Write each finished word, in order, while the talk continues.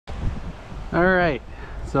All right,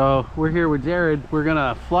 so we're here with Jared. We're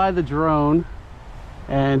gonna fly the drone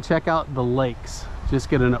and check out the lakes. Just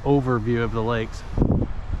get an overview of the lakes. Home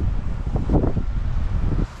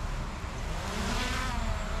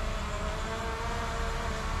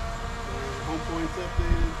points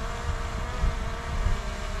updated.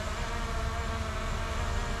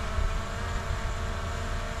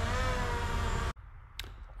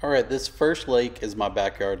 All right, this first lake is my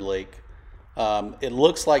backyard lake. It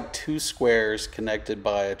looks like two squares connected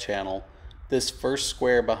by a channel. This first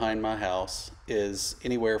square behind my house is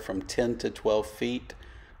anywhere from 10 to 12 feet.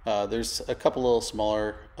 There's a couple little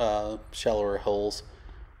smaller, shallower holes,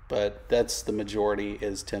 but that's the majority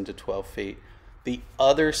is 10 to 12 feet. The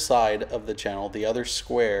other side of the channel, the other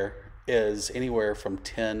square, is anywhere from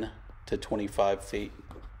 10 to 25 feet.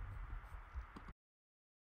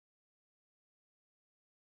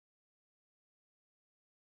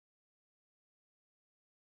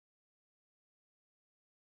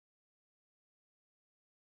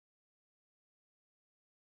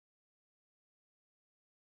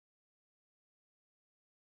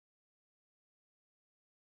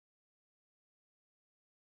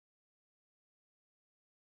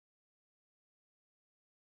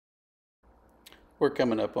 We're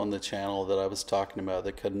coming up on the channel that I was talking about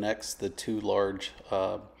that connects the two large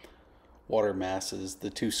water masses,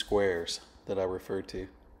 the two squares that I referred to.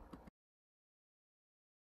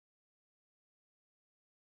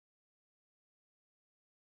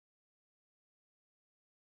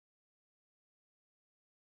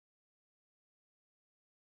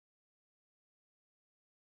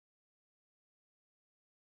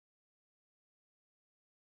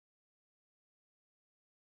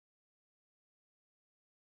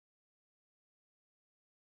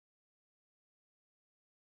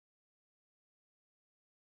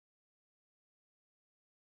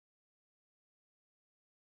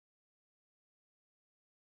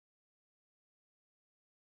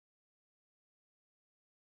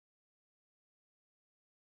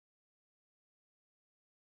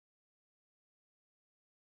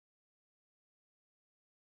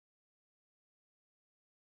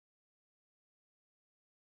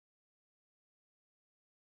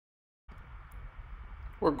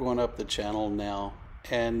 We're going up the channel now,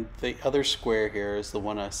 and the other square here is the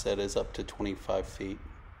one I said is up to 25 feet.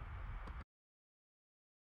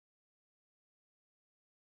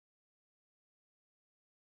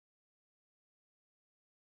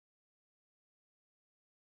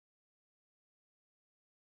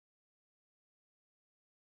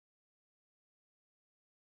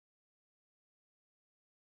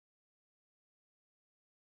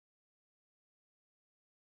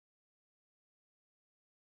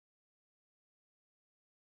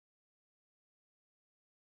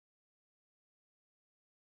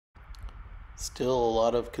 Still a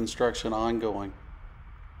lot of construction ongoing.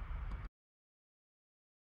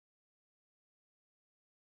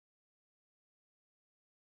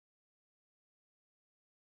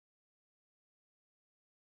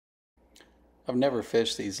 I've never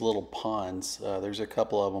fished these little ponds. There's a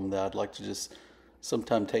couple of them that I'd like to just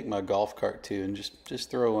sometime take my golf cart to and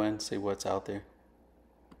just throw in, see what's out there.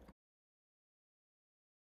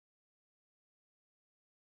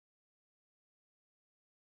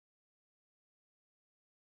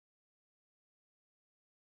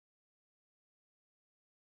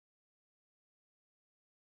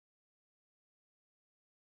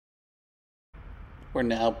 We're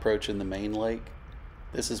now approaching the main lake.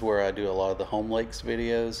 This is where I do a lot of the home lakes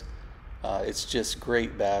videos. It's just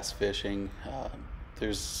great bass fishing.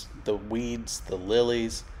 There's the weeds, the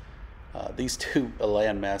lilies. These two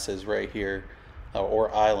land masses right here,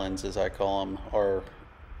 or islands as I call them, are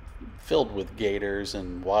filled with gators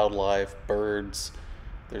and wildlife, birds.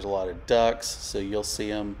 There's a lot of ducks, so you'll see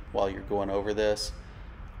them while you're going over this.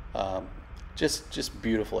 Just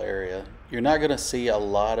beautiful area. You're not going to see a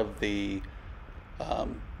lot of the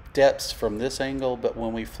depths from this angle, but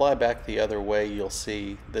when we fly back the other way, you'll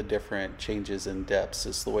see the different changes in depths.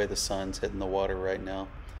 It's the way the sun's hitting the water right now.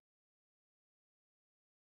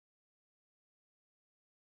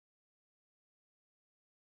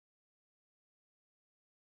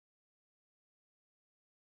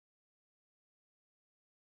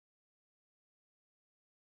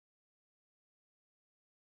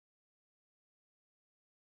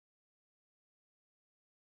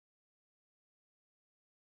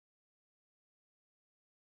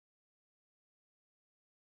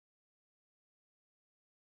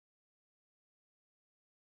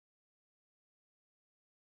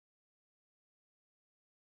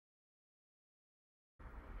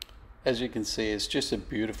 As you can see, it's just a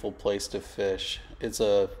beautiful place to fish. It's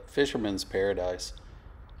a fisherman's paradise.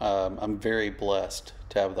 I'm very blessed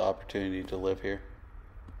to have the opportunity to live here.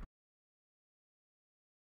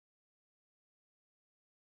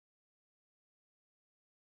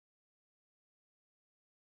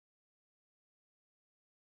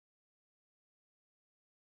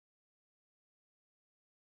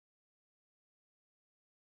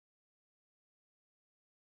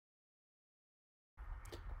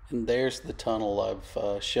 And there's the tunnel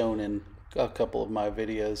I've shown in a couple of my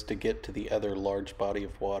videos to get to the other large body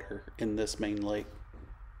of water in this main lake.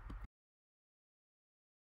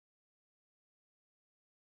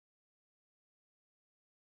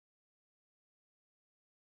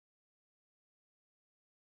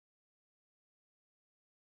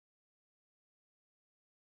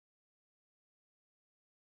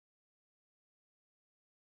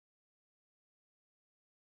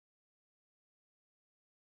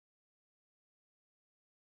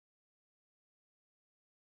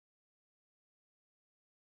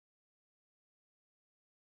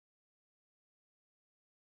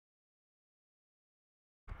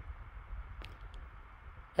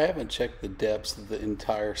 I haven't checked the depths of the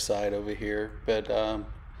entire side over here, but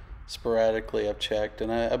sporadically I've checked,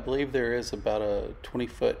 and I believe there is about a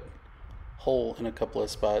 20-foot hole in a couple of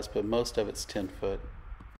spots, but most of it's 10 foot.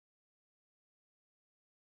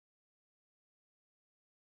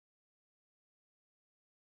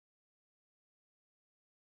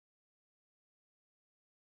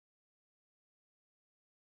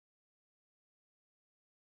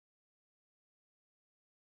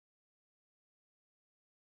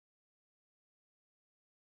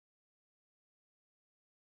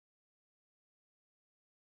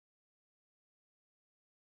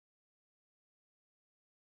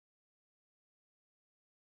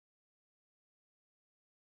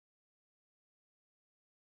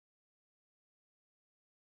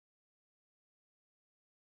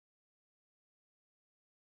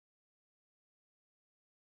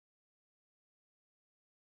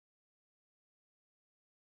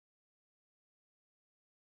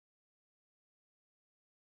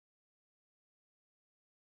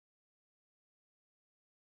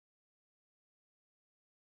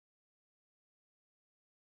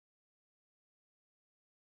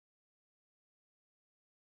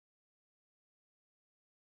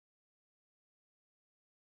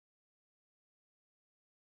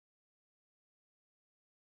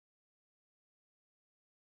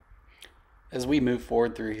 As we move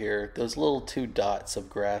forward through here, those little two dots of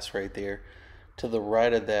grass right there, to the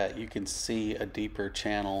right of that, you can see a deeper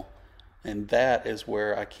channel, and that is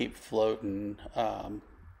where I keep floating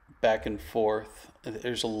back and forth.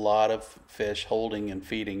 There's a lot of fish holding and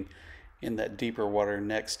feeding in that deeper water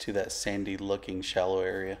next to that sandy looking shallow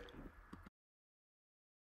area.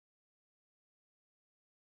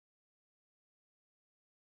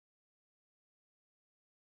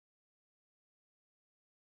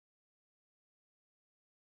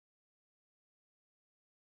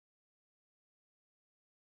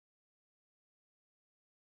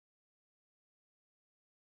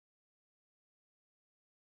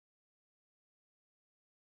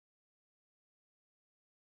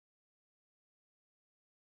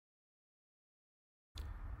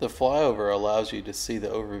 The flyover allows you to see the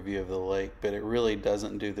overview of the lake, but it really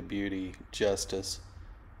doesn't do the beauty justice.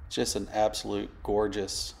 It's just an absolute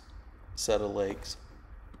gorgeous set of lakes.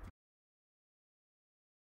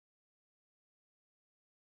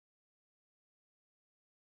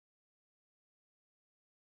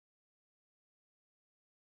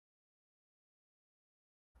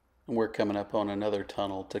 And we're coming up on another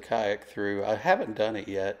tunnel to kayak through. I haven't done it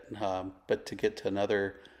yet, but to get to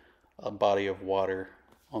another body of water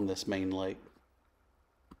on this main lake.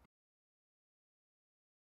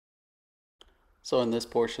 So in this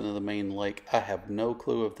portion of the main lake, I have no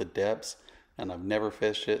clue of the depths, and I've never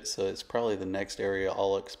fished it, so it's probably the next area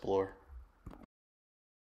I'll explore.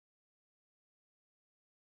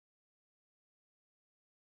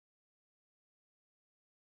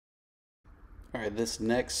 All right, this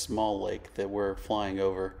next small lake that we're flying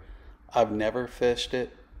over, I've never fished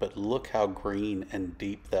it, but look how green and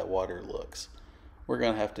deep that water looks. We're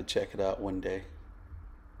gonna have to check it out one day.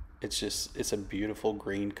 It's a beautiful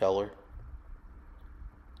green color.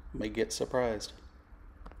 May get surprised.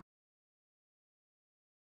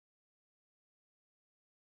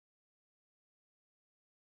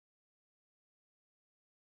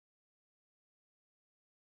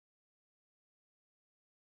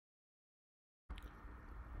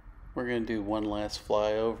 We're gonna do one last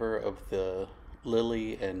flyover of the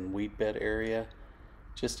lily and weed bed area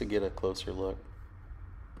just to get a closer look.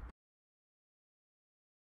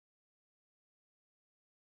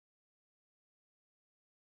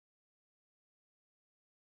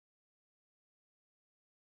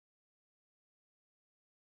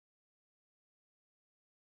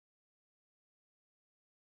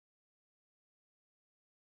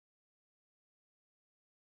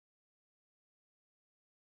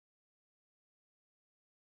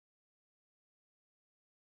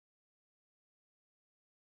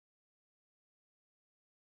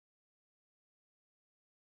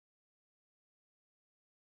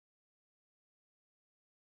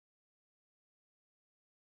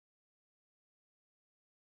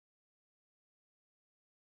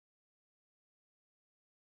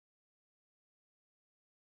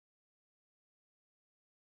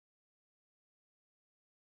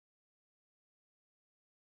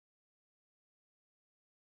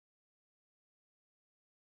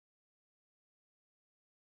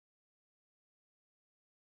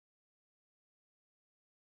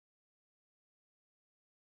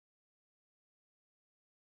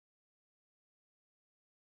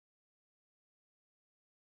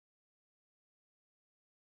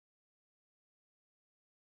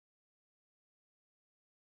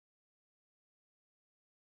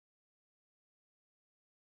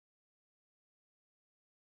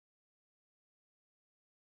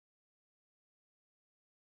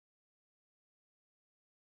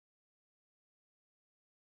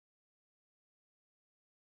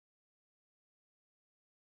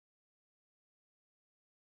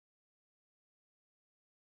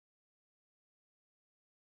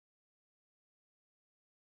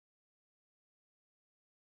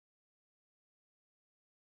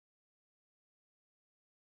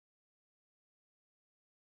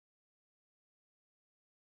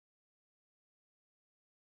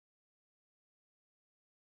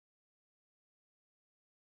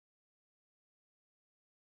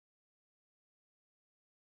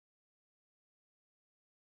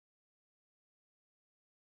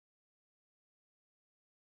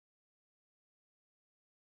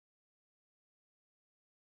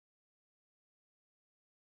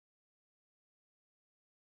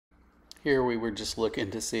 Here we were just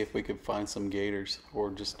looking to see if we could find some gators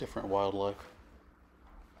or just different wildlife.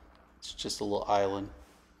 It's just a little island.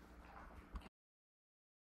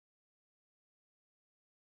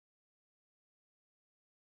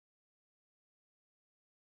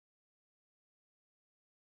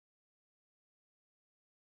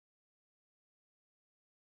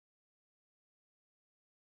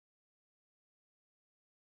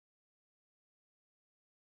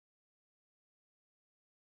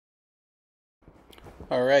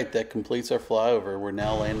 All right, that completes our flyover. We're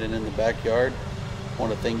now landing in the backyard. I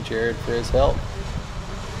want to thank Jared for his help.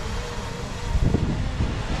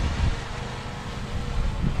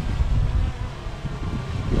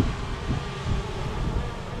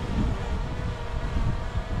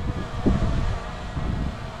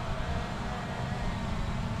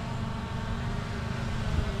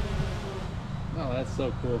 Oh, that's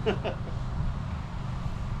so cool.